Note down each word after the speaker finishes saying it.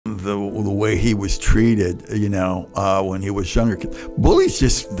the way he was treated, when he was younger.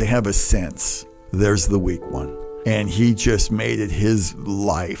 Bullies they have a sense. There's the weak one. And he just made it his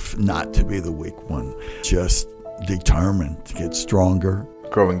life not to be the weak one, just determined to get stronger.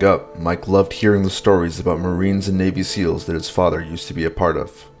 Growing up, Mike loved hearing the stories about Marines and Navy SEALs that his father used to be a part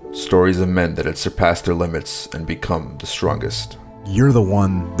of. Stories of men that had surpassed their limits and become the strongest. You're the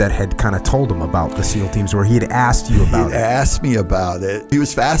one that had kind of told him about the SEAL teams, where he had asked you about it. He asked me about it. He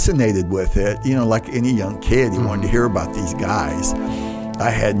was fascinated with it. Like any young kid, he wanted to hear about these guys.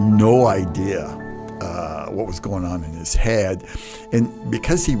 I had no idea what was going on in his head. And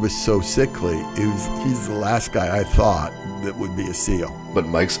because he was so sickly, he's the last guy I thought that would be a SEAL. But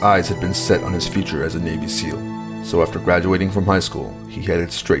Mike's eyes had been set on his future as a Navy SEAL. So after graduating from high school, he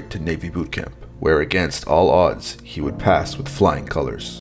headed straight to Navy boot camp, where against all odds, he would pass with flying colors.